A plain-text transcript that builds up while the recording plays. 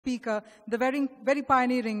speaker, the very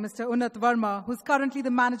pioneering Mr. Unnat Varma, who's currently the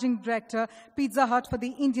Managing Director, Pizza Hut for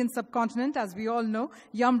the Indian subcontinent, as we all know,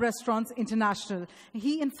 Yum Restaurants International.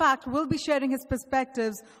 He, in fact, will be sharing his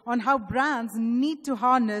perspectives on how brands need to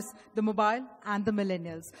harness the mobile and the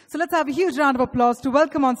millennials. So let's have a huge round of applause to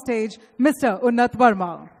welcome on stage Mr. Unnat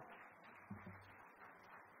Varma.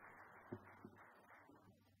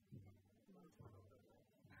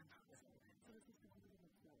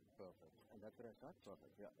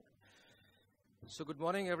 So good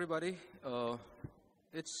morning, everybody.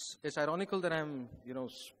 It's ironical that I'm,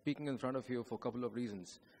 speaking in front of you for a couple of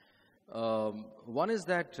reasons. One is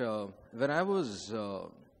that when I was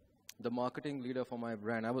the marketing leader for my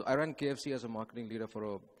brand, I ran KFC as a marketing leader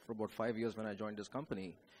for about 5 years when I joined this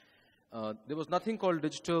company. There was nothing called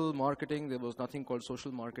digital marketing. There was nothing called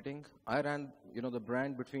social marketing. I ran, the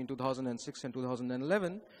brand between 2006 and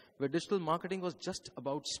 2011, where digital marketing was just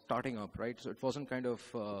about starting up, right? So it wasn't kind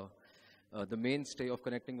of the mainstay of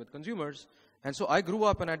connecting with consumers. And so I grew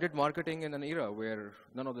up and I did marketing in an era where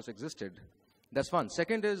none of this existed. That's one.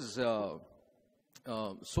 Second is, so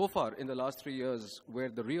far in the last 3 years, where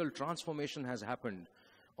the real transformation has happened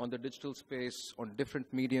on the digital space, on different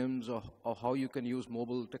mediums, or how you can use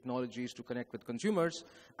mobile technologies to connect with consumers,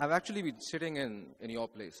 I've actually been sitting in your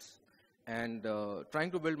place and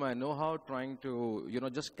trying to build my know-how, trying to,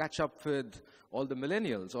 just catch up with all the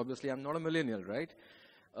millennials. Obviously, I'm not a millennial, right?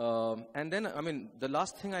 And then, the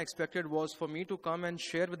last thing I expected was for me to come and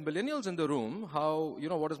share with millennials in the room how,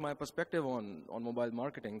 what is my perspective on mobile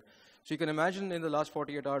marketing. So you can imagine in the last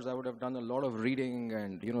 48 hours, I would have done a lot of reading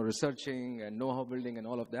and, researching and know-how building and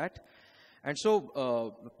all of that. And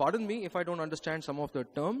so, pardon me if I don't understand some of the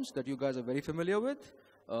terms that you guys are very familiar with,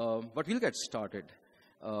 but we'll get started.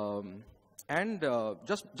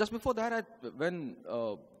 Just before that, when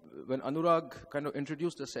Anurag kind of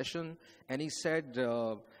introduced the session and he said,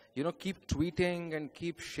 keep tweeting and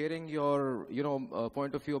keep sharing your,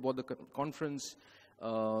 point of view about the conference,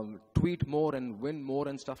 tweet more and win more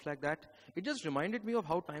and stuff like that. It just reminded me of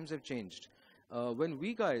how times have changed. When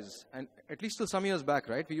we guys, and at least till some years back,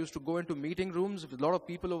 right, we used to go into meeting rooms with a lot of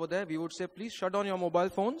people over there. We would say, please shut down your mobile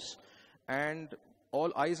phones and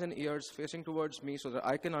all eyes and ears facing towards me so that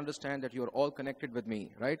I can understand that you're all connected with me,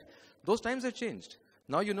 right? Those times have changed.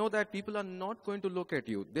 Now you know that people are not going to look at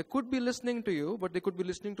you. They could be listening to you, but they could be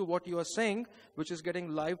listening to what you are saying, which is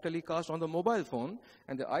getting live telecast on the mobile phone,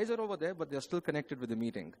 and their eyes are over there, but they're still connected with the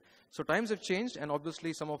meeting. So times have changed, and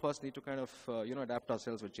obviously some of us need to kind of, adapt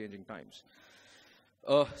ourselves with changing times.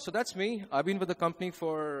 So that's me. I've been with the company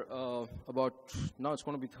for about, now it's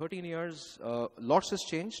going to be 13 years. Lots has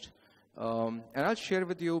changed. And I'll share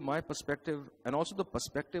with you my perspective and also the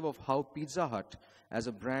perspective of how Pizza Hut as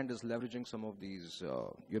a brand is leveraging some of these,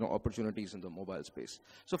 opportunities in the mobile space.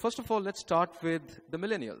 So first of all, let's start with the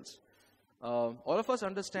millennials. All of us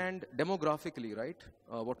understand demographically, right,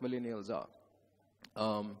 what millennials are.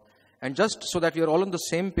 And just so that we are all on the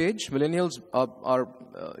same page, millennials are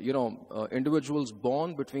individuals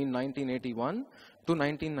born between 1981 to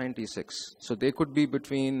 1996. So they could be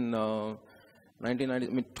between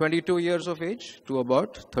 22 years of age to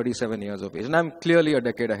about 37 years of age. And I'm clearly a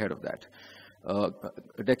decade ahead of that. A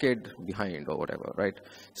decade behind or whatever, right?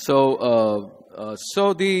 So,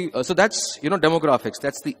 so that's, demographics,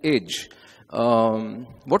 that's the age.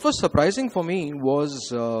 What was surprising for me was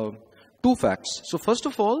two facts. So first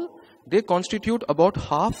of all, they constitute about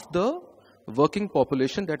half the working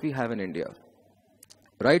population that we have in India,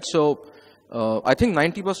 right? So I think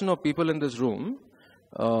 90% of people in this room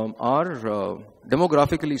are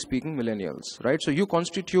demographically speaking millennials, right? So you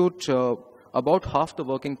constitute about half the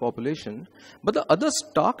working population. But the other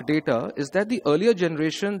stark data is that the earlier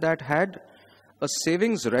generation that had a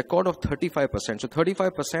savings record of 35%, so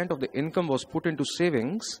 35% of the income was put into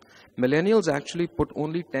savings, millennials actually put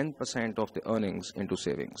only 10% of the earnings into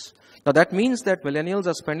savings. Now that means that millennials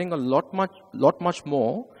are spending a lot much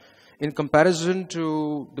more in comparison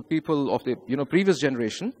to the people of the previous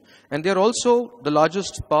generation, and they're also the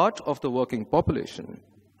largest part of the working population.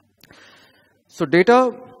 So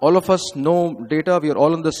data, all of us know data, we are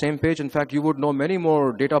all on the same page. In fact, you would know many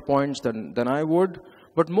more data points than I would.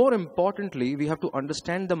 But more importantly, we have to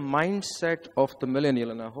understand the mindset of the millennial.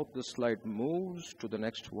 And I hope this slide moves to the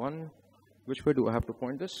next one. Which way do I have to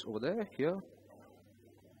point this? Over there, here?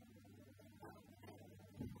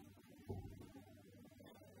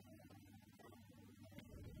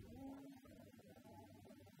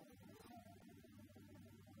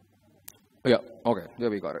 Yeah, okay, there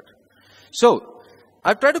we got it. So,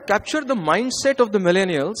 I've tried to capture the mindset of the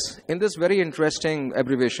millennials in this very interesting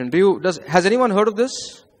abbreviation. Has anyone heard of this?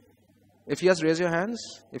 If yes, raise your hands.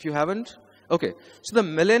 If you haven't, Okay, so the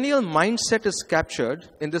millennial mindset is captured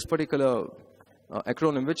in this particular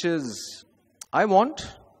acronym, which is, I want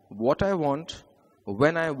what I want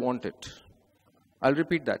when I want it. I'll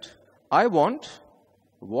repeat that. I want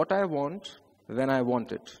what I want when I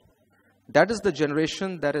want it. That is the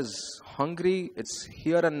generation that is hungry. It's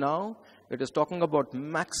here and now. It is talking about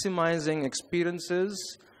maximizing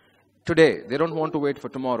experiences today. They don't want to wait for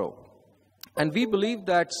tomorrow. And we believe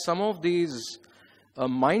that some of these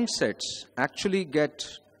mindsets actually get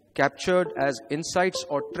captured as insights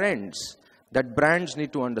or trends that brands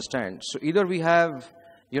need to understand. So either we have,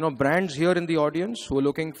 brands here in the audience who are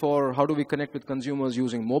looking for how do we connect with consumers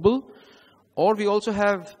using mobile, or we also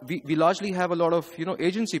have, we largely have a lot of,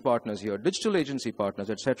 agency partners here, digital agency partners,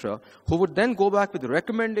 etc., who would then go back with a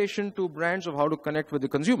recommendation to brands of how to connect with the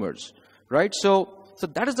consumers, right? So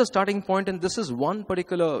that is the starting point, and this is one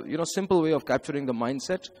particular, simple way of capturing the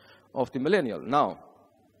mindset of the millennial. Now,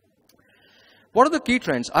 what are the key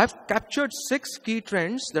trends? I've captured 6 key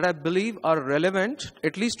trends that I believe are relevant,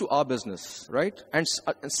 at least to our business, right? And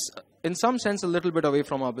in some sense, a little bit away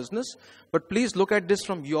from our business. But please look at this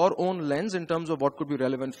from your own lens in terms of what could be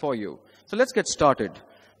relevant for you. So let's get started.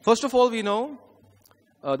 First of all, we know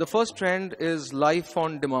the first trend is life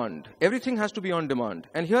on demand. Everything has to be on demand.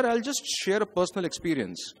 And here I'll just share a personal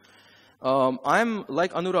experience. I'm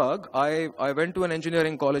like Anurag. I went to an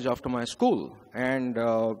engineering college after my school. And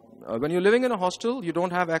when you're living in a hostel, you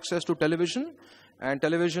don't have access to television. And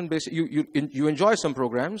television, basically, you enjoy some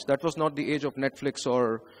programs. That was not the age of Netflix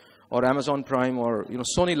or Amazon Prime or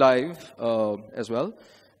Sony Live as well.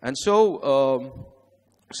 And so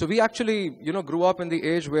we actually grew up in the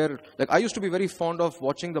age where, like, I used to be very fond of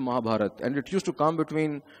watching the Mahabharata, and it used to come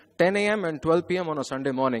between 10 a.m. and 12 p.m. on a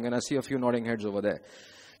Sunday morning, and I see a few nodding heads over there.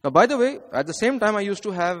 Now, by the way, at the same time, I used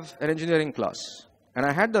to have an engineering class, and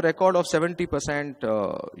I had the record of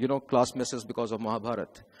 70% class misses because of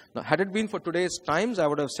Mahabharata. Now, had it been for today's times, I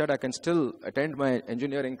would have said I can still attend my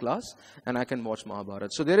engineering class and I can watch Mahabharata.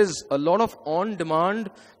 So there is a lot of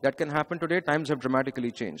on-demand that can happen today. Times have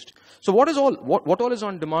dramatically changed. So what all is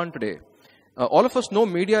on demand today? All of us know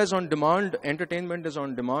media is on demand, entertainment is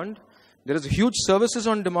on demand. There is huge services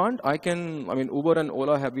on demand. Uber and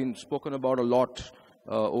Ola have been spoken about a lot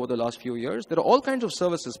over the last few years. There are all kinds of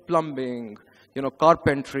services, plumbing,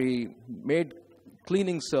 carpentry, maid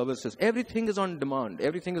cleaning services. Everything is on demand.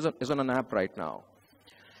 Everything is on an app right now.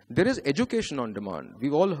 There is education on demand.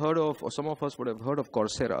 We've all heard of, or some of us would have heard of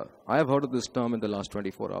Coursera. I have heard of this term in the last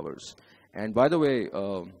 24 hours. And by the way,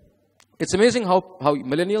 it's amazing how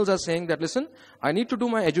millennials are saying that, listen, I need to do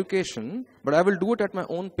my education, but I will do it at my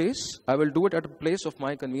own pace. I will do it at a place of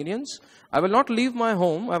my convenience. I will not leave my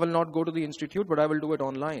home. I will not go to the institute, but I will do it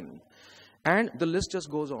online. And the list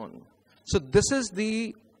just goes on. So this is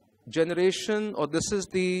the generation, or this is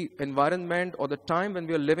the environment or the time when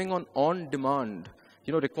we are living on demand,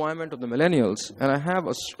 requirement of the millennials. And I have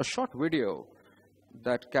a short video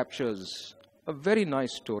that captures a very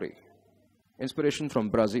nice story. Inspiration from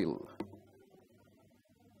Brazil.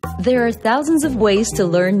 There are thousands of ways to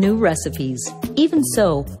learn new recipes. Even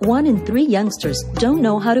so, 1 in 3 youngsters don't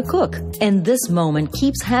know how to cook. And this moment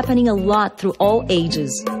keeps happening a lot through all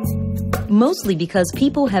ages. Mostly because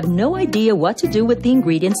people have no idea what to do with the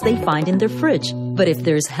ingredients they find in their fridge. But if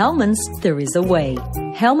there's Hellmann's, there is a way.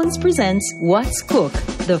 Hellmann's presents What's Cook,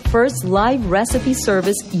 the first live recipe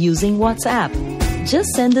service using WhatsApp. Just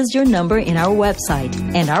send us your number in our website,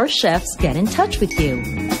 and our chefs get in touch with you.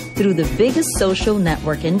 Through the biggest social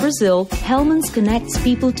network in Brazil, Hellmann's connects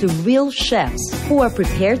people to real chefs who are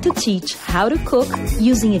prepared to teach how to cook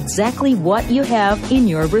using exactly what you have in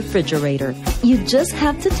your refrigerator. You just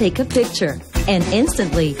have to take a picture, and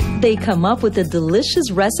instantly, they come up with a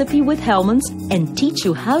delicious recipe with Hellmann's and teach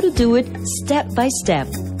you how to do it step by step.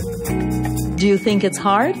 Do you think it's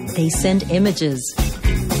hard? They send images.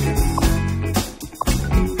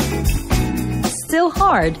 Still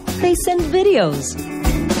hard? They send videos.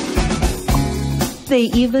 They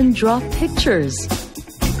even draw pictures.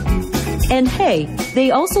 And hey,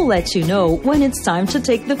 they also let you know when it's time to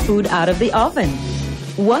take the food out of the oven.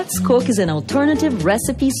 What's Cook is an alternative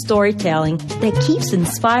recipe storytelling that keeps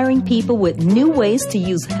inspiring people with new ways to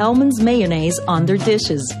use Hellmann's mayonnaise on their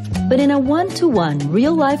dishes, but in a one-to-one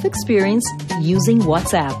real-life experience using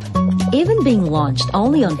WhatsApp. Even being launched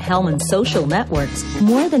only on Hellmann's social networks,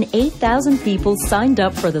 more than 8,000 people signed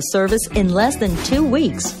up for the service in less than 2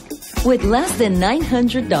 weeks. With less than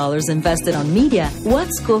 $900 invested on media,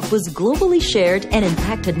 What's Cooked was globally shared and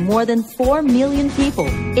impacted more than 4 million people.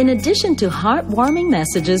 In addition to heartwarming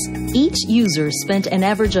messages, each user spent an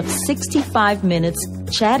average of 65 minutes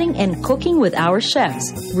chatting and cooking with our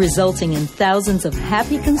chefs, resulting in thousands of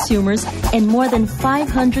happy consumers and more than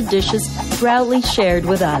 500 dishes proudly shared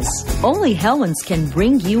with us. Only Hellmann's can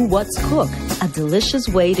bring you What's Cooked, a delicious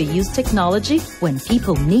way to use technology when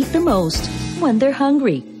people need the most, when they're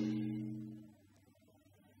hungry.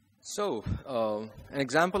 So, an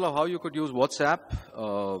example of how you could use WhatsApp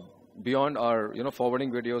beyond our,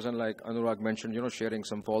 forwarding videos and, like Anurag mentioned, sharing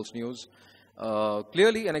some false news.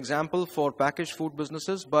 Clearly an example for packaged food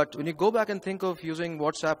businesses, but when you go back and think of using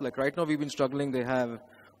WhatsApp, like right now we've been struggling, they have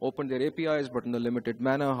opened their APIs, but in a limited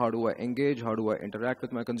manner. How do I engage? How do I interact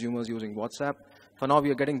with my consumers using WhatsApp? For now,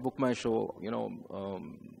 we are getting Book My Show,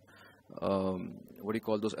 what do you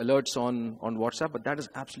call those alerts on WhatsApp, but that is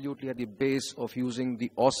absolutely at the base of using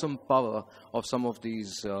the awesome power of some of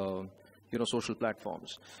these, social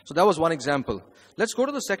platforms. So that was one example. Let's go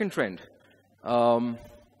to the second trend. Social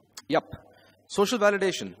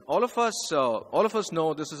validation. All of us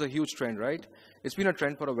know this is a huge trend, right? It's been a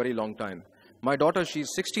trend for a very long time. My daughter, she's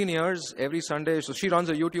 16 years, every Sunday, so she runs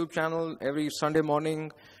a YouTube channel every Sunday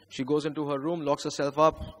morning. She goes into her room, locks herself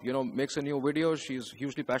up, makes a new video. She's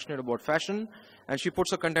hugely passionate about fashion, and she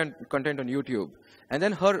puts her content on YouTube. And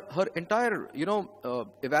then her entire,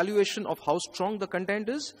 evaluation of how strong the content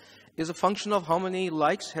is a function of how many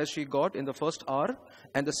likes has she got in the first hour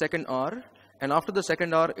and the second hour. And after the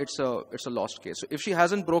second hour, it's a lost case. So if she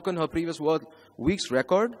hasn't broken her previous week's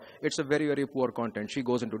record, it's a very, very poor content. She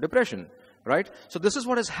goes into depression, right? So this is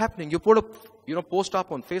what is happening. You put a post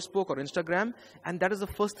up on Facebook or Instagram, and that is the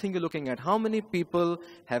first thing you're looking at. How many people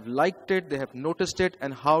have liked it, they have noticed it,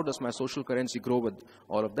 and how does my social currency grow with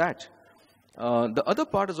all of that? The other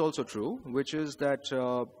part is also true, which is that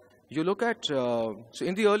you look at, so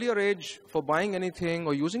in the earlier age, for buying anything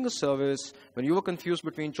or using a service, when you were confused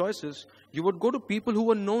between choices, you would go to people who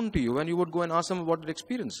were known to you and you would go and ask them what their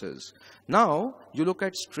experience is. Now, you look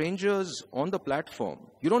at strangers on the platform.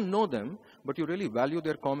 You don't know them, but you really value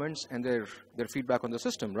their comments and their feedback on the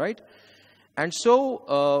system, right? And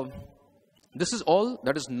so, this is all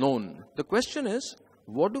that is known. The question is,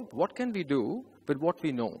 what can we do with what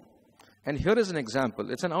we know? And here is an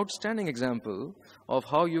example. It's an outstanding example of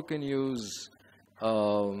how you can use,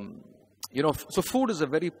 so food is a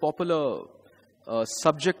very popular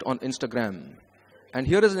subject on Instagram. And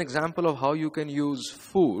here is an example of how you can use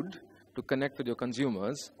food to connect with your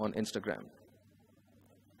consumers on Instagram.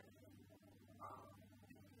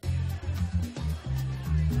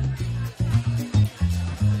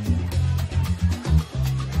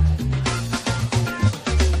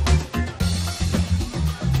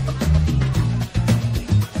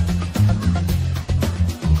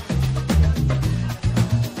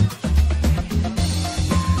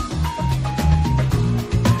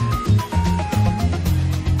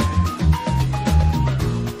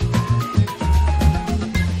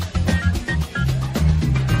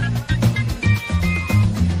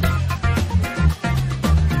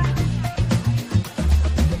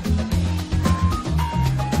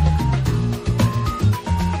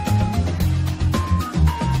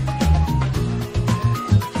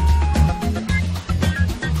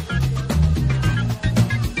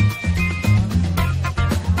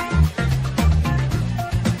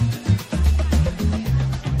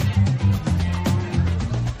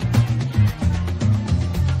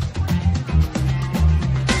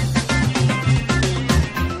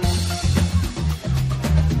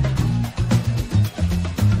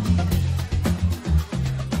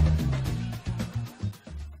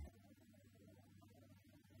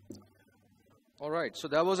 Right, so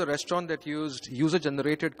that was a restaurant that used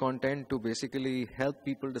user-generated content to basically help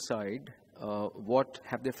people decide what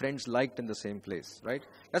have their friends liked in the same place, right?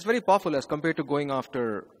 That's very powerful as compared to going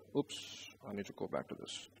after, I need to go back to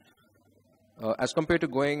this. As compared to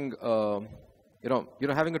going,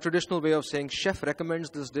 having a traditional way of saying chef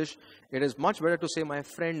recommends this dish, it is much better to say my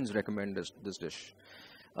friends recommend this dish.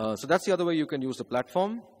 So that's the other way you can use the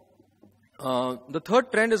platform. The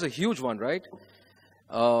third trend is a huge one, right?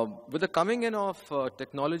 With the coming in of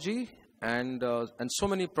technology and so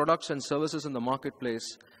many products and services in the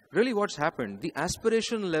marketplace, really what's happened, the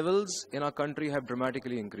aspiration levels in our country have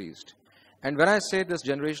dramatically increased. And when I say this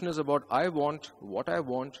generation is about I want what I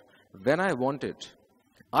want, when I want it,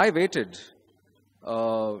 I waited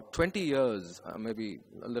 20 years, maybe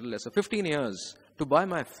a little less, 15 years to buy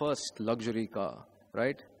my first luxury car,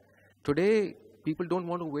 right? Today, people don't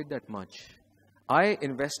want to wait that much. I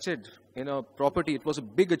invested in a property. It was a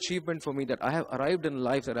big achievement for me that I have arrived in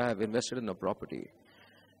life that I have invested in a property.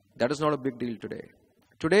 That is not a big deal today.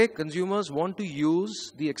 Today, consumers want to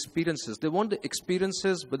use the experiences. They want the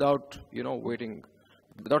experiences without, waiting,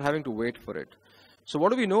 without having to wait for it. So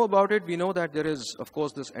what do we know about it? We know that there is, of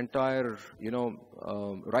course, this entire,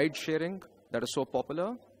 ride sharing that is so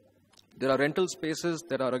popular. There are rental spaces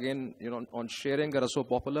that are, again, on sharing that are so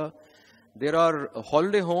popular. There are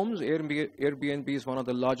holiday homes. Airbnb is one of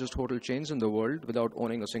the largest hotel chains in the world without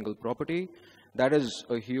owning a single property. That is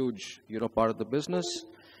a huge, part of the business.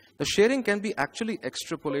 The sharing can be actually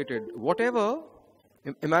extrapolated.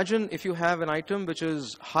 Imagine if you have an item which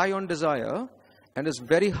is high on desire and is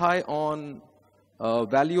very high on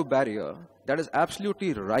value barrier, that is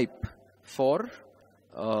absolutely ripe for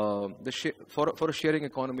for a sharing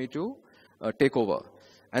economy to take over.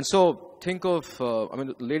 And so think of,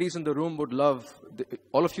 the ladies in the room would love,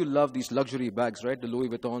 all of you love these luxury bags, right? The Louis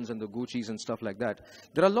Vuittons and the Gucci's and stuff like that.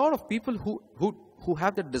 There are a lot of people who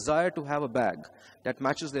have the desire to have a bag that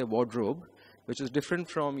matches their wardrobe, which is different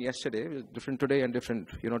from yesterday, different today and different,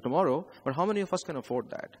 tomorrow. But how many of us can afford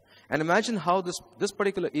that? And imagine how this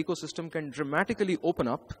particular ecosystem can dramatically open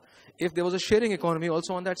up if there was a sharing economy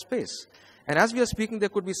also on that space. And as we are speaking, there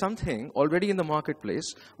could be something already in the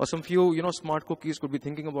marketplace, or some few, smart cookies could be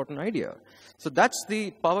thinking about an idea. So that's the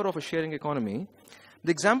power of a sharing economy. The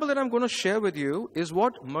example that I'm going to share with you is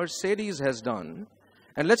what Mercedes has done.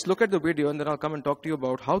 And let's look at the video, and then I'll come and talk to you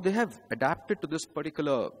about how they have adapted to this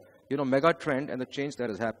particular, mega trend and the change that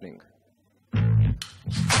is happening.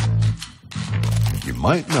 You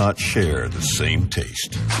might not share the same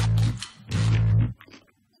taste.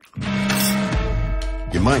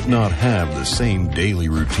 You might not have the same daily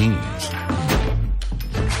routines.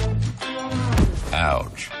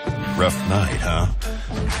 Ouch. Rough night, huh?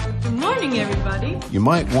 Good morning, everybody. You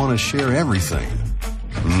might want to share everything.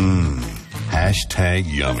 Hashtag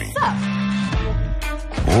yummy. What's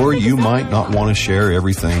up? Or you might not want to share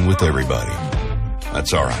everything with everybody.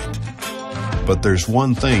 That's all right. But there's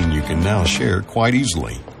one thing you can now share quite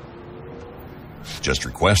easily. Just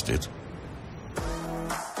request it.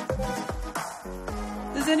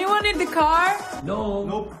 Does anyone need the car? No.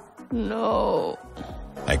 Nope. No.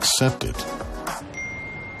 Accept it.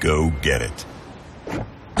 Go get it.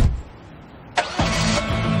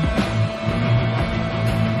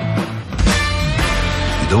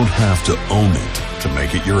 You don't have to own it to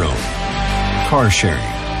make it your own. Car sharing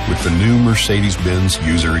with the new Mercedes-Benz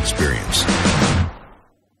user experience.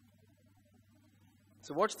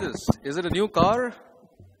 So watch this. Is it a new car?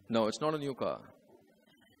 No, it's not a new car.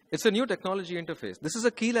 It's a new technology interface. This is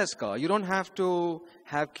a keyless car. You don't have to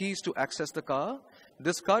have keys to access the car.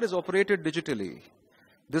 This car is operated digitally.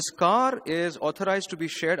 This car is authorized to be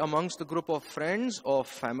shared amongst the group of friends or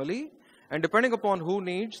family. And depending upon who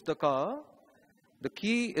needs the car, the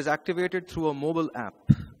key is activated through a mobile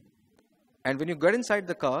app. And when you get inside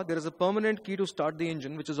the car, there is a permanent key to start the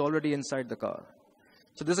engine, which is already inside the car.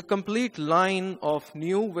 So there's a complete line of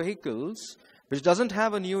new vehicles which doesn't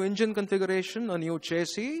have a new engine configuration, a new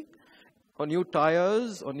chassis, or new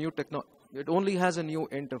tires, or new technology. It only has a new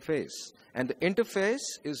interface. And the interface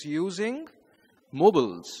is using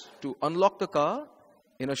mobiles to unlock the car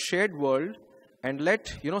in a shared world and let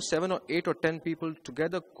 7 or 8 or 10 people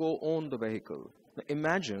together co-own the vehicle. Now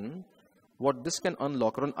imagine what this can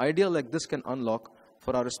unlock, or an idea like this can unlock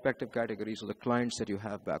for our respective categories or the clients that you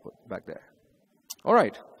have back there. All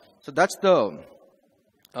right, so that's the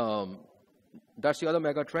other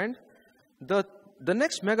mega trend. The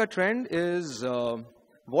next mega trend is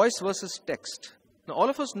voice versus text. Now, all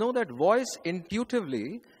of us know that voice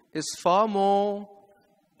intuitively is far more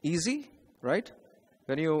easy, right?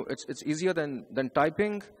 It's easier than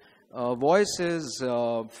typing. Voice is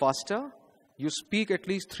faster. You speak at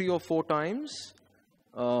least 3 or 4 times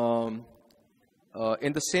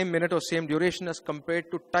in the same minute or same duration as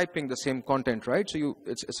compared to typing the same content, right? So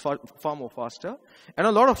it's far more faster. And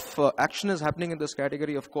a lot of action is happening in this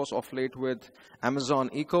category, of course, of late with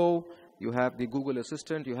Amazon Echo. You have the Google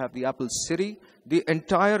Assistant. You have the Apple Siri. The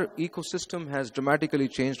entire ecosystem has dramatically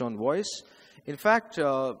changed on voice. In fact,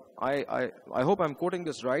 I hope I'm quoting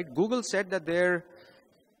this right. Google said that their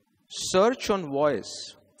search on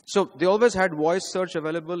voice, so they always had voice search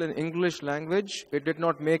available in English language. It did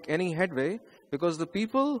not make any headway because the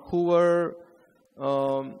people who were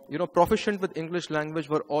proficient with English language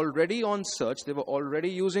were already on search. They were already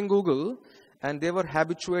using Google, and they were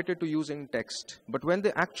habituated to using text. But when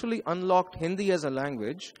they actually unlocked Hindi as a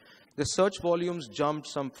language, the search volumes jumped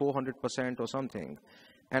some 400% or something.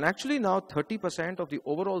 And actually now 30% of the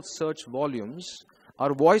overall search volumes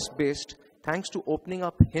are voice-based thanks to opening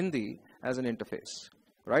up Hindi as an interface,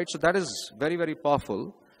 right? So that is very, very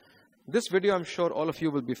powerful. This video, I'm sure all of you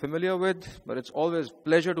will be familiar with, but it's always a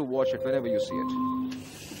pleasure to watch it whenever you see it.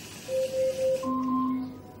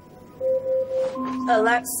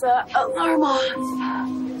 Alexa, alarm off.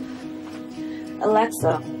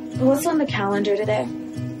 Alexa, what's on the calendar today?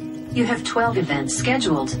 You have 12 events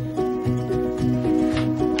scheduled.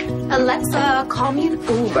 Alexa, call me an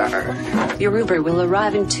Uber. Your Uber will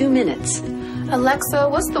arrive in 2 minutes. Alexa,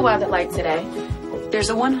 what's the weather like today? There's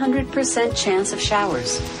a 100% chance of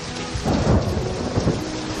showers.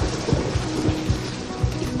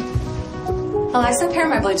 Alexa, pair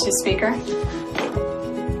my Bluetooth speaker.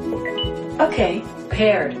 Okay,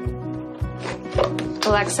 paired.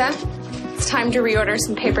 Alexa, it's time to reorder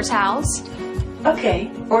some paper towels. Okay,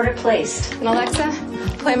 order placed. And Alexa,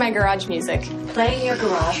 play my garage music. Playing your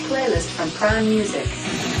garage playlist from Prime Music.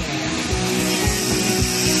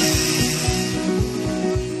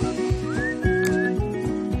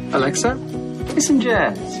 Alexa, play some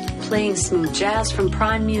jazz. Playing smooth jazz from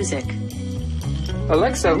Prime Music.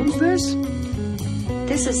 Alexa, who's this?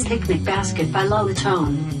 This is Picnic Basket by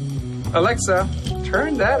Lolitone. Alexa,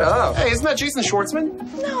 turn that up. Hey, isn't that Jason Schwartzman?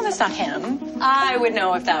 No, that's not him. I would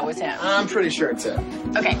know if that was him. I'm pretty sure it's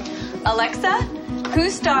him. Okay, Alexa, who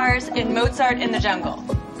stars in Mozart in the Jungle?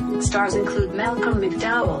 Stars include Malcolm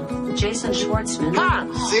McDowell, Jason Schwartzman. Ah,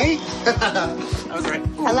 see? That was right.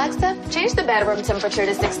 Alexa, change the bedroom temperature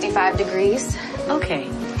to 65 degrees. Okay,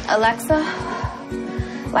 Alexa,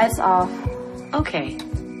 lights off. okay.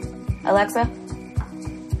 Alexa,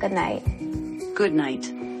 good night. Good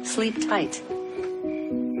night. Sleep tight.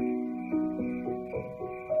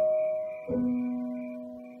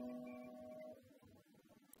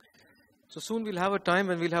 So soon we'll have a time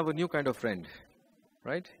when we'll have a new kind of friend,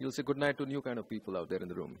 right? You'll say goodnight to new kind of people out there in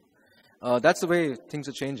the room. That's the way things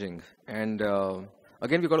are changing. And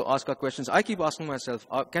again, we've got to ask our questions. I keep asking myself,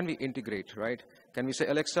 can we integrate, right? Can we say,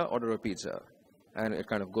 Alexa, order a pizza? And it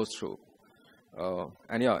kind of goes through.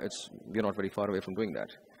 And yeah, we're not very far away from doing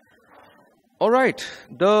that. All right,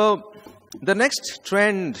 the next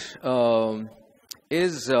trend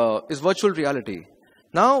is virtual reality.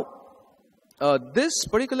 Now, this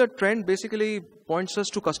particular trend basically points us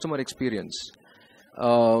to customer experience.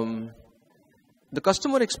 The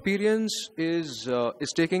customer experience is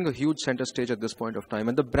taking a huge center stage at this point of time,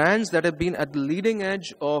 and the brands that have been at the leading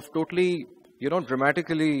edge of totally,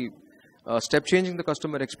 dramatically step changing the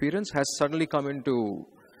customer experience has suddenly come into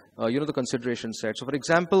the consideration set. So, for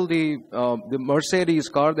example, the Mercedes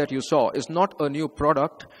car that you saw is not a new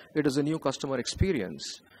product; it is a new customer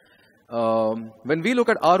experience. When we look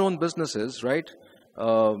at our own businesses, right,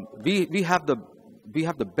 we have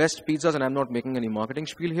the best pizzas, and I'm not making any marketing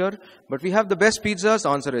spiel here, but we have the best pizzas. The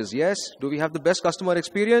answer is yes. Do we have the best customer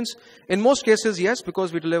experience? In most cases, yes,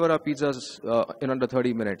 because we deliver our pizzas in under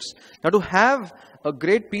 30 minutes. Now, to have a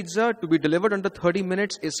great pizza to be delivered under 30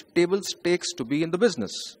 minutes is table stakes to be in the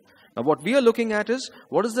business. Now, what we are looking at is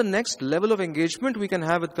what is the next level of engagement we can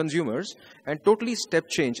have with consumers and totally step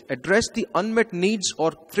change, address the unmet needs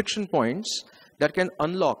or friction points that can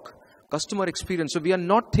unlock customer experience. So we are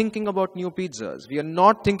not thinking about new pizzas. We are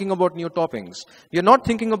not thinking about new toppings. We are not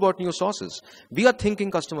thinking about new sauces. We are thinking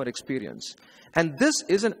customer experience. And this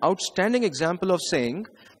is an outstanding example of saying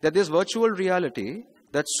that this virtual reality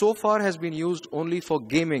that so far has been used only for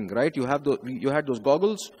gaming, right? You had those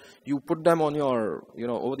goggles, you put them on your,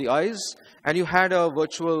 over the eyes, and you had a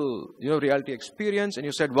virtual, reality experience, and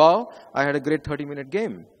you said, wow, I had a great 30-minute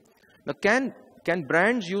game. Now, can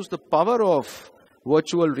brands use the power of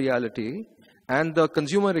virtual reality and the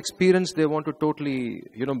consumer experience they want to totally,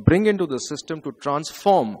 bring into the system to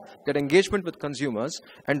transform that engagement with consumers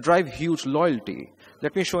and drive huge loyalty?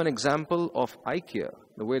 Let me show an example of IKEA,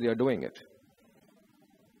 the way they are doing it.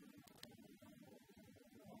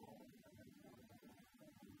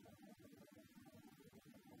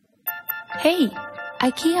 Hey,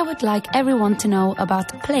 IKEA would like everyone to know about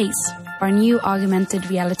Place, our new augmented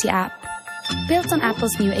reality app. Built on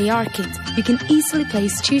Apple's new AR kit, you can easily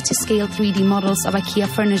place true-to-scale 3D models of IKEA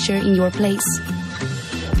furniture in your place.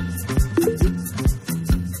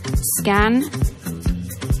 Scan,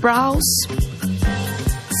 browse,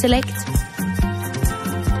 select,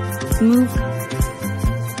 move,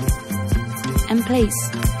 and place.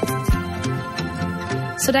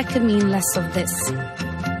 So that could mean less of this.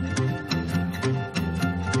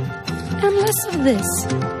 And less of this.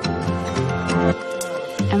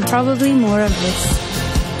 And probably more of this.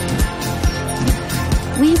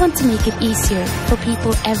 We want to make it easier for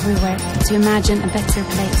people everywhere to imagine a better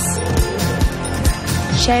place.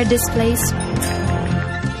 Share this place.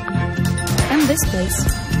 And this place.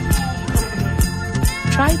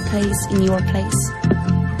 Try place in your place.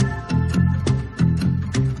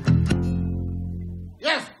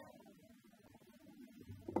 Yes!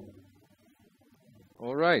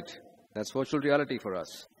 All right. That's virtual reality for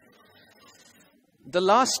us. The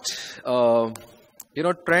last,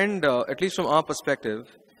 trend, at least from our perspective,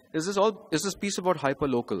 is this piece about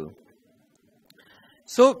hyperlocal.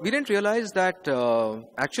 So we didn't realize that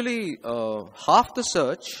actually half the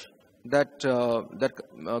search that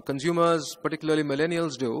consumers, particularly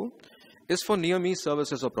millennials, do is for near-me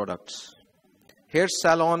services or products. Hair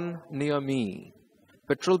salon near me,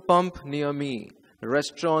 petrol pump near me,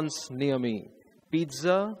 restaurants near me,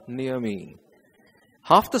 pizza near me.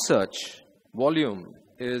 Half the search volume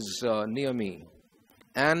is near me.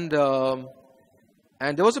 And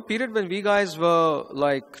there was a period when we guys were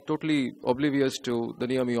like totally oblivious to the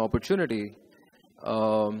near me opportunity.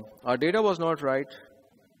 Our data was not right.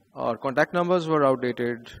 Our contact numbers were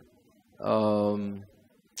outdated. Our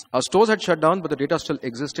stores had shut down, but the data still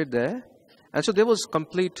existed there. And so there was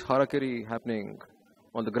complete harakiri happening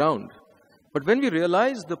on the ground. But when we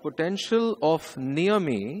realized the potential of near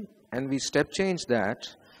me and we step changed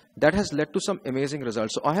that, that has led to some amazing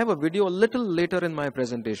results. So I have a video a little later in my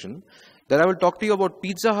presentation that I will talk to you about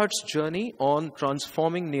Pizza Hut's journey on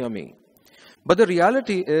transforming near me. But the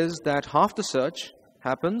reality is that half the search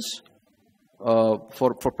happens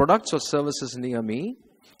for products or services near me.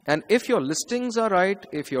 And if your listings are right,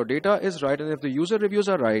 if your data is right, and if the user reviews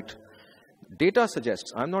are right, data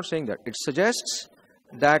suggests, I'm not saying that, it suggests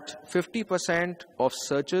that 50% of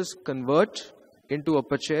searches convert into a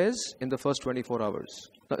purchase in the first 24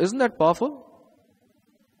 hours. Now, isn't that powerful?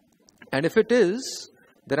 And if it is,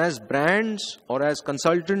 then as brands or as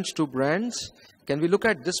consultants to brands, can we look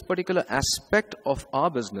at this particular aspect of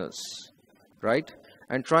our business, right?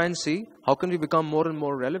 And try and see how can we become more and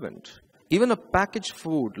more relevant. Even a packaged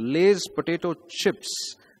food, Lay's potato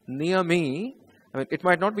chips near me, I mean, it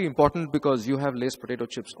might not be important because you have Lay's potato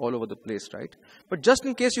chips all over the place, right? But just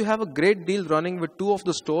in case you have a great deal running with 2 of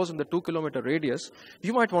the stores in the 2-kilometer radius,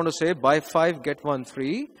 you might want to say, buy 5, get 1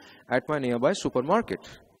 free at my nearby supermarket.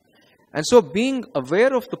 And so being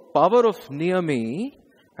aware of the power of near me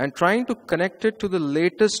and trying to connect it to the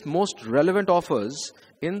latest, most relevant offers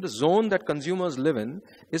in the zone that consumers live in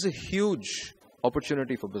is a huge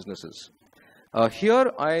opportunity for businesses. Here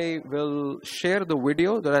I will share the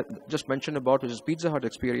video that I just mentioned about, which is Pizza Hut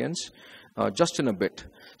experience, just in a bit.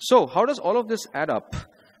 So how does all of this add up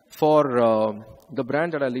for the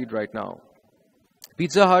brand that I lead right now?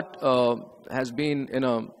 Pizza Hut has been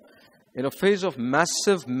in a phase of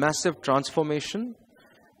massive transformation.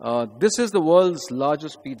 This is the world's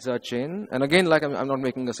largest pizza chain. And again, like I'm not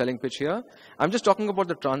making a selling pitch here. I'm just talking about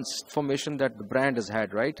the transformation that the brand has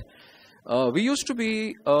had, right? We used to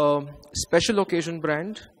be a special occasion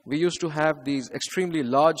brand. We used to have these extremely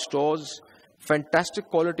large stores, fantastic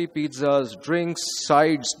quality pizzas, drinks,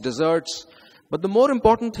 sides, desserts. But the more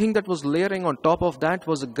important thing that was layering on top of that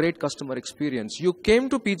was a great customer experience. You came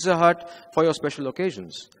to Pizza Hut for your special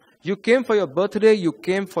occasions. You came for your birthday, you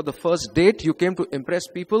came for the first date, you came to impress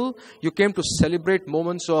people, you came to celebrate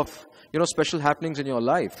moments of, special happenings in your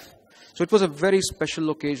life. So it was a very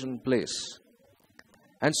special occasion place.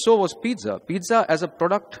 And so was pizza. Pizza as a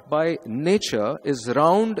product by nature is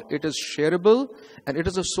round, it is shareable, and it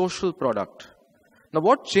is a social product. Now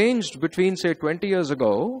what changed between, say, 20 years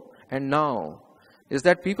ago and now is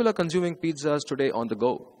that people are consuming pizzas today on the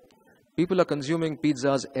go. People are consuming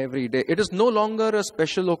pizzas every day. It is no longer a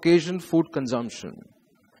special occasion food consumption.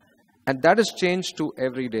 And that has changed to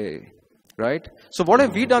every day, right? So what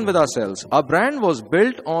have we done with ourselves? Our brand was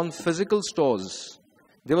built on physical stores.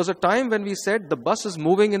 There was a time when we said the bus is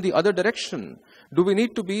moving in the other direction. Do we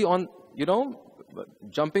need to be on,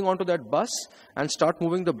 jumping onto that bus and start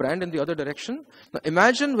moving the brand in the other direction? Now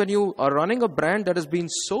imagine when you are running a brand that has been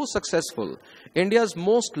so successful, India's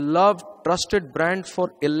most loved, trusted brand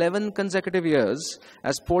for 11 consecutive years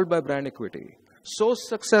as polled by Brand Equity. So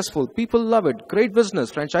successful, people love it, great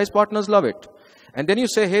business, franchise partners love it. And then you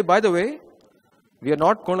say, hey, by the way, we are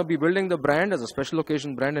not going to be building the brand as a special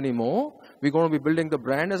occasion brand anymore. We're going to be building the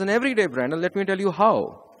brand as an everyday brand. And let me tell you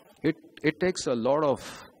how. It takes a lot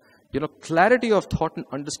of, clarity of thought and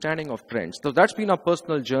understanding of trends. So that's been our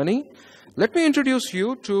personal journey. Let me introduce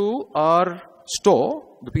you to our store,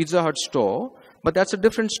 the Pizza Hut store. But that's a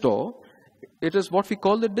different store. It is what we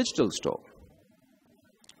call the digital store.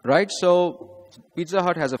 Right? So Pizza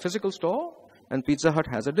Hut has a physical store and Pizza Hut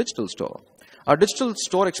has a digital store. Our digital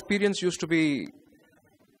store experience used to be,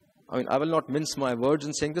 I will not mince my words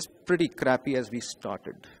in saying this, pretty crappy as we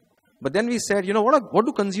started. But then we said, what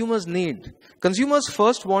do consumers need? Consumers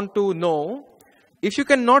first want to know If you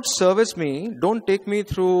cannot service me, don't take me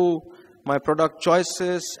through my product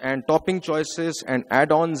choices and topping choices and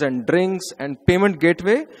add-ons and drinks and payment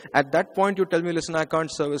gateway. At that point, you tell me, listen, I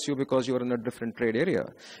can't service you because you're in a different trade area.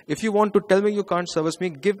 If you want to tell me you can't service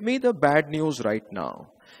me, give me the bad news right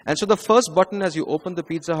now. And so the first button as you open the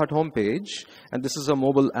Pizza Hut homepage, and this is a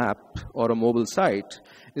mobile app or a mobile site,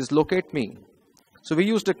 is locate me. So we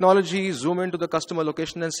use technology, zoom into the customer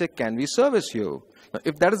location and say, can we service you? Now,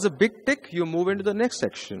 if that is a big tick, you move into the next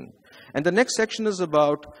section. And the next section is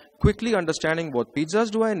about quickly understanding what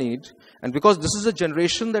pizzas do I need. And because this is a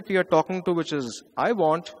generation that we are talking to, which is I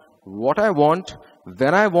want, what I want,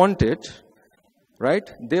 when I want it, right?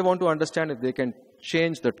 They want to understand if they can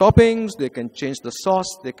change the toppings, they can change the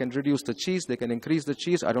sauce, they can reduce the cheese, they can increase the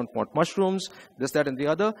cheese. I don't want mushrooms, this, that, and the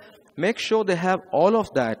other. Make sure they have all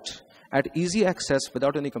of that at easy access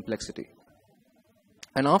without any complexity.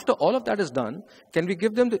 And after all of that is done, can we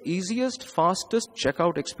give them the easiest, fastest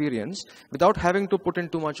checkout experience without having to put in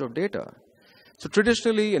too much of data? So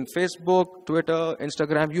traditionally in Facebook, Twitter,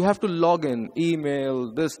 Instagram, you have to log in,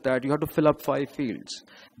 email, this, that, you have to fill up 5 fields.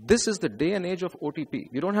 This is the day and age of OTP.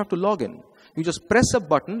 You don't have to log in. You just press a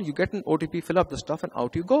button, you get an OTP, fill up the stuff, and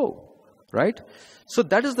out you go, right? So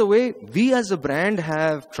that is the way we as a brand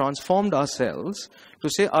have transformed ourselves to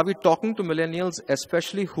say, are we talking to millennials,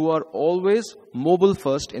 especially who are always mobile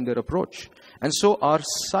first in their approach? And so our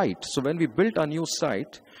site, so when we built our new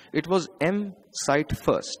site, it was M site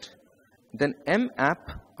first, then M app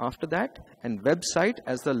after that, and website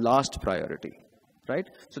as the last priority, right?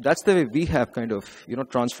 So that's the way we have kind of,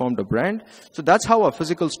 transformed a brand. So that's how our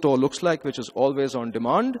physical store looks like, which is always on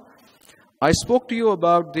demand. I spoke to you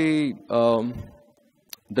about the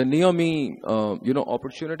near me,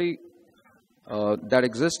 opportunity that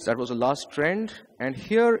exists. That was the last trend. And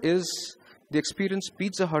here is the experience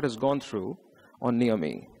Pizza Hut has gone through on near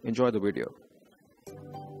me. Enjoy the video.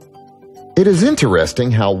 It is interesting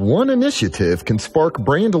how one initiative can spark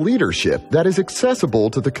brand leadership that is accessible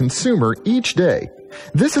to the consumer each day.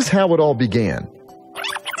 This is how it all began.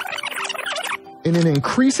 In an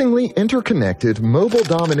increasingly interconnected,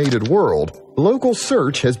 mobile-dominated world, local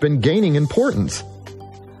search has been gaining importance.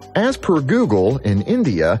 As per Google, in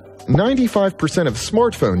India, 95% of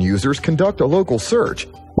smartphone users conduct a local search.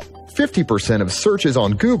 50% of searches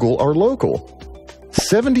on Google are local.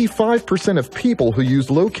 75% of people who use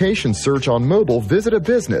location search on mobile visit a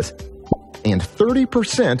business, and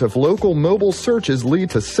 30% of local mobile searches lead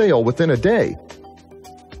to sale within a day.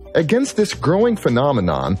 Against this growing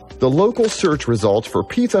phenomenon, the local search results for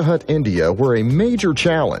Pizza Hut India were a major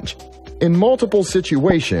challenge. In multiple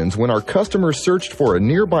situations, when our customers searched for a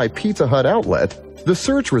nearby Pizza Hut outlet, the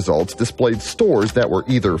search results displayed stores that were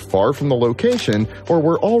either far from the location or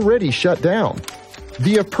were already shut down.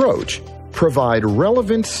 The approach: provide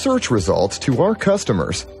relevant search results to our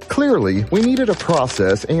customers. Clearly, we needed a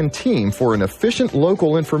process and team for an efficient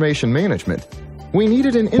local information management. We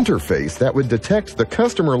needed an interface that would detect the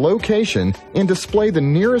customer location and display the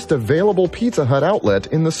nearest available Pizza Hut outlet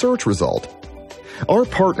in the search result. Our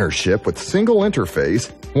partnership with Single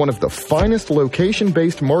Interface, one of the finest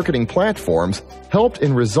location-based marketing platforms, helped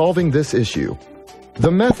in resolving this issue.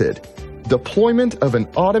 The method: deployment of an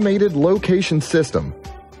automated location system.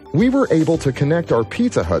 We were able to connect our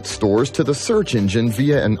Pizza Hut stores to the search engine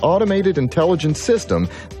via an automated intelligence system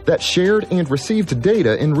that shared and received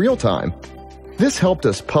data in real time. This helped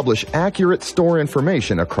us publish accurate store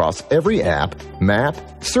information across every app, map,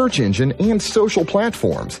 search engine, and social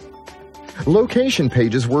platforms. Location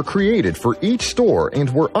pages were created for each store and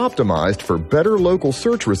were optimized for better local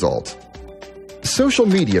search results. Social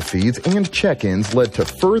media feeds and check-ins led to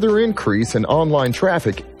further increase in online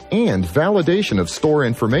traffic and validation of store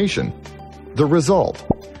information. The result: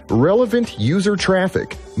 relevant user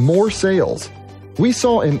traffic, more sales. We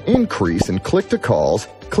saw an increase in click-to-calls,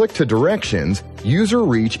 click-to-directions, user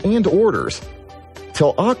reach, and orders.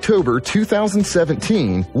 Till October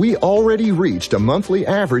 2017, we already reached a monthly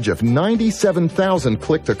average of 97,000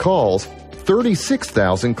 click-to-calls,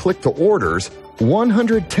 36,000 click-to-orders,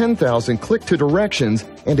 110,000 click-to-directions,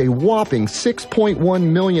 and a whopping 6.1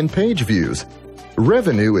 million page views.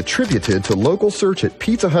 Revenue attributed to local search at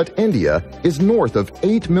Pizza Hut India is north of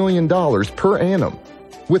 $8 million per annum.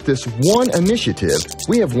 With this one initiative,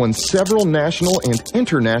 we have won several national and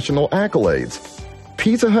international accolades.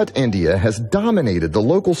 Pizza Hut India has dominated the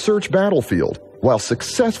local search battlefield while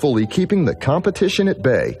successfully keeping the competition at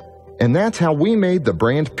bay. And that's how we made the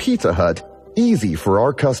brand Pizza Hut easy for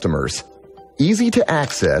our customers. Easy to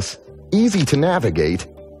access, easy to navigate,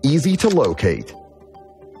 easy to locate.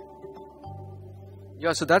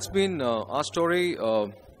 Yeah, so that's been our story.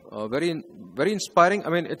 very inspiring. I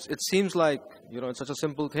mean, it seems like, it's such a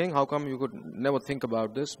simple thing. How come you could never think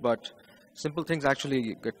about this? But simple things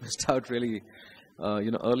actually get missed out really,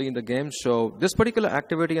 early in the game. So this particular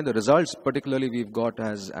activity and the results particularly we've got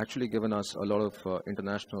has actually given us a lot of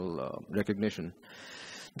international recognition.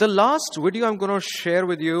 The last video I'm going to share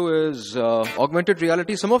with you is augmented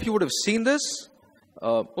reality. Some of you would have seen this.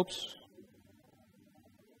 Oops.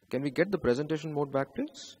 Can we get the presentation mode back,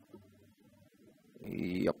 please?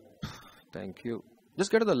 Yep. Thank you.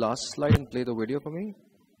 Just get to the last slide and play the video for me.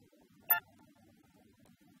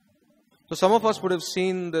 So some of us would have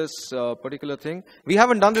seen this particular thing. We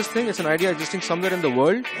haven't done this thing. It's an idea existing somewhere in the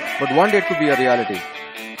world, but one day it could be a reality.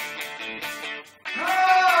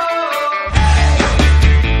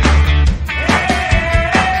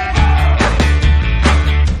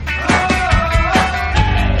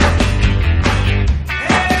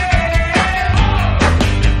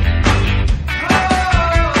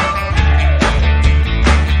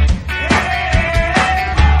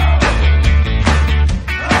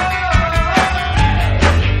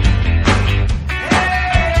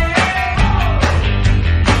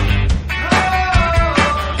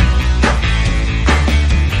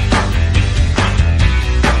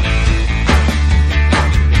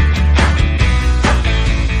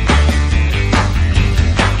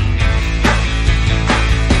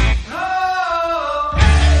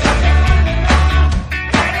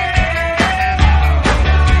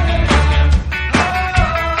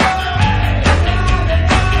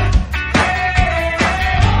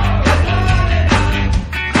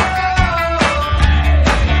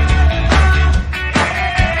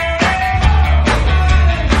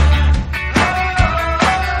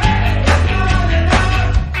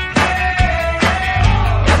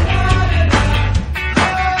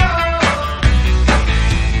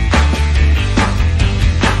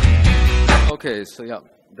 Okay, so yeah,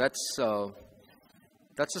 that's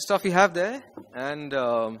the stuff we have there. And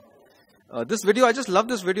this video, I just love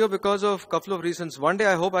this video because of a couple of reasons. One day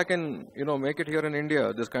I hope I can, make it here in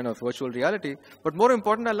India, this kind of virtual reality. But more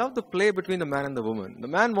important, I love the play between the man and the woman. The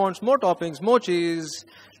man wants more toppings, more cheese.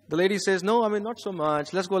 The lady says, no, I mean, not so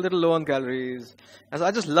much. Let's go a little low on calories. And so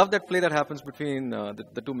I just love that play that happens between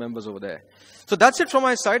the two members over there. So that's it from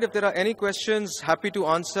my side. If there are any questions, happy to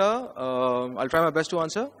answer. I'll try my best to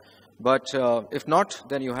answer. But if not,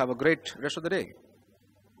 then you have a great rest of the day.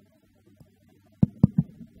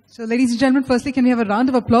 So, ladies and gentlemen, firstly, can we have a round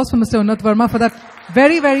of applause for Mr. Unnat Varma for that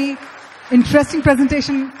very, very interesting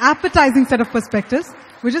presentation, appetizing set of perspectives.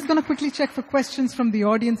 We're just going to quickly check for questions from the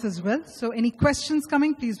audience as well. So, any questions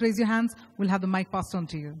coming, please raise your hands. We'll have the mic passed on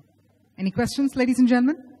to you. Any questions, ladies and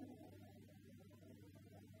gentlemen?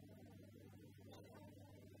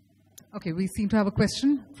 Okay, we seem to have a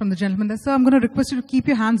question from the gentleman there. Sir, I'm going to request you to keep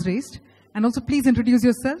your hands raised. And also, please introduce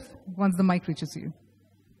yourself once the mic reaches you.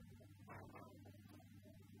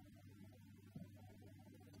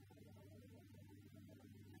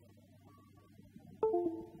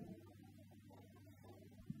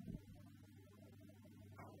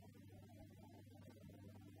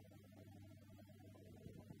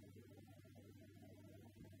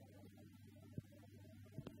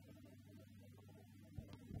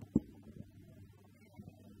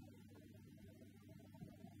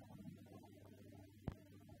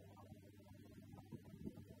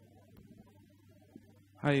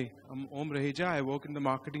 Hi, I'm Om Raheja. I work in the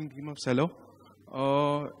marketing team of Cello.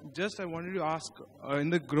 I wanted to ask,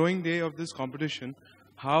 in the growing day of this competition,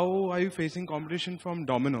 how are you facing competition from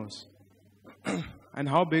Domino's? And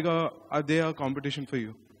how big are they a competition for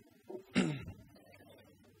you?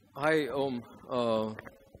 Hi, Om.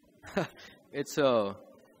 It's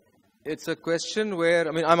a question where,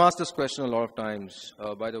 I mean, I'm asked this question a lot of times,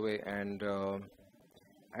 by the way, and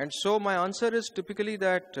so my answer is typically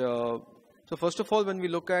that. So first of all, when we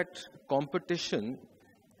look at competition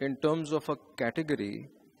in terms of a category,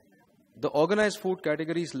 the organized food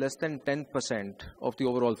category is less than 10% of the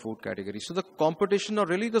overall food category. So the competition, or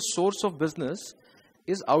really the source of business,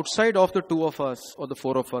 is outside of the 2 of us or the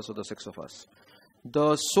 4 of us or the 6 of us.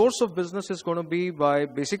 The source of business is going to be by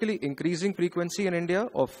basically increasing frequency in India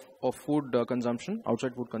of food consumption,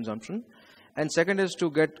 outside food consumption. And second is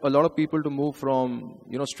to get a lot of people to move from,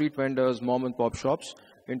 street vendors, mom and pop shops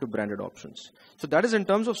into branded options. So that is in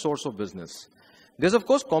terms of source of business. There's of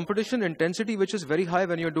course competition intensity, which is very high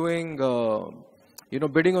when you're doing,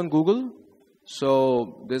 bidding on Google.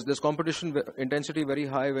 So there's competition intensity very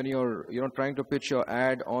high when you're, trying to pitch your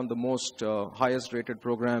ad on the most highest rated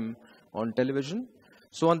program on television.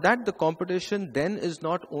 So on that, the competition then is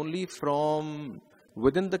not only from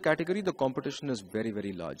within the category, the competition is very,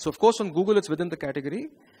 very large. So of course on Google, it's within the category.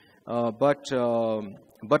 But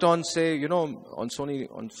on, say, you know, on Sony,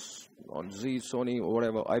 on Z, Sony, or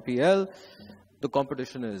whatever, IPL, the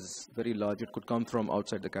competition is very large. It could come from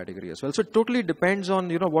outside the category as well. So it totally depends on,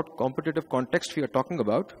 you know, what competitive context we are talking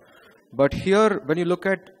about. But here, when you look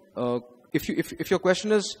at, if your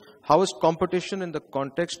question is, how is competition in the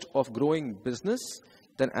context of growing business,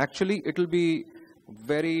 then actually it will be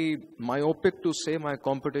very myopic to say my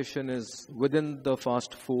competition is within the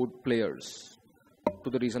fast food players, to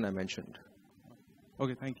the reason I mentioned.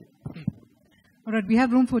 Okay, thank you. All right, we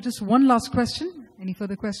have room for just one last question. Any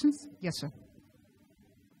further questions? Yes, sir.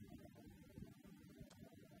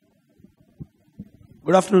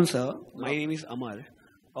 Good afternoon, sir. My name is Amar.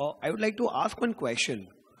 I would like to ask one question.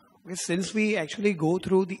 Since we actually go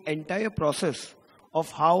through the entire process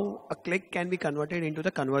of how a click can be converted into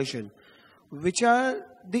the conversion, which are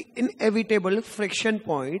the inevitable friction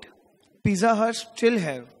point Pizza Hut still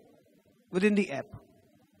have within the app?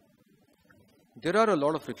 There are a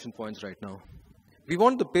lot of friction points right now. We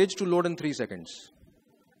want the page to load in 3 seconds.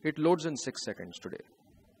 It loads in 6 seconds today.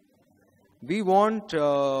 We want,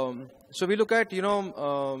 so we look at, you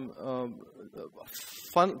know,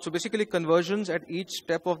 so basically conversions at each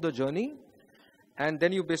step of the journey, and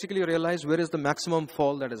then you basically realize where is the maximum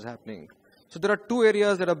fall that is happening. So there are two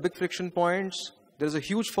areas that are big friction points. There is a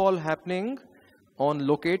huge fall happening on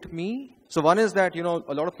Locate Me. So one is that, you know,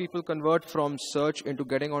 a lot of people convert from search into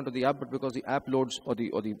getting onto the app, but because the app loads or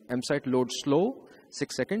the M site loads slow,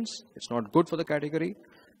 6 seconds, it's not good for the category.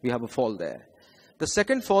 We have a fall there. The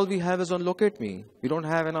second fall we have is on Locate Me. We don't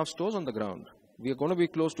have enough stores on the ground. We are going to be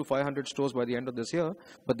close to 500 stores by the end of this year,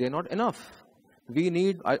 but they're not enough. We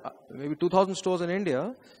need maybe 2,000 stores in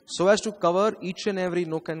India so as to cover each and every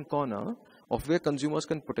nook and corner of where consumers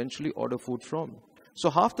can potentially order food from. So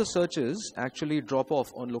half the searches actually drop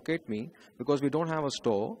off on Locate Me because we don't have a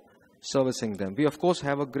store servicing them. We, of course,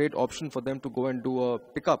 have a great option for them to go and do a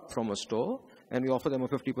pickup from a store, and we offer them a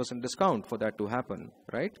 50% discount for that to happen,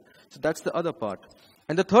 right? So that's the other part.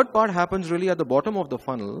 And the third part happens really at the bottom of the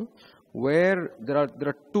funnel, where there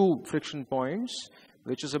are two friction points,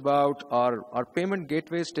 which is about our payment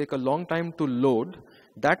gateways take a long time to load.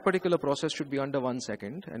 That particular process should be under 1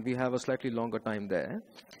 second, and we have a slightly longer time there.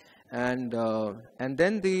 And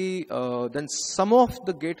then some of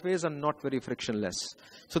the gateways are not very frictionless.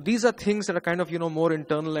 So these are things that are kind of, you know, more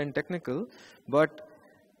internal and technical, but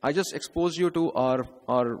I just expose you to our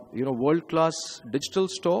you know, world-class digital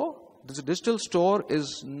store. This digital store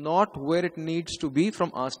is not where it needs to be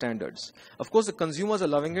from our standards. Of course, the consumers are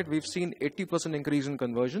loving it. We've seen 80% increase in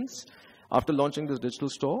conversions after launching this digital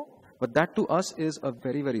store, but that to us is a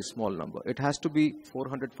very, very small number. It has to be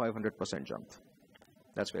 400, 500% jump.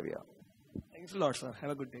 That's where we are. Thanks a lot, sir. Have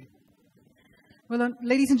a good day. Well,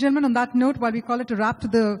 ladies and gentlemen, on that note, while we call it a wrap to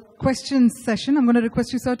the questions session, I'm going to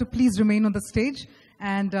request you, sir, to please remain on the stage.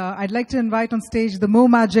 And I'd like to invite on stage the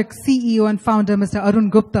MoMagic CEO and founder, Mr. Arun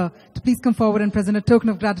Gupta, to please come forward and present a token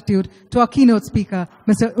of gratitude to our keynote speaker,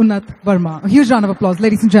 Mr. Unnat Varma. A huge round of applause,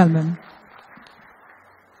 ladies and gentlemen.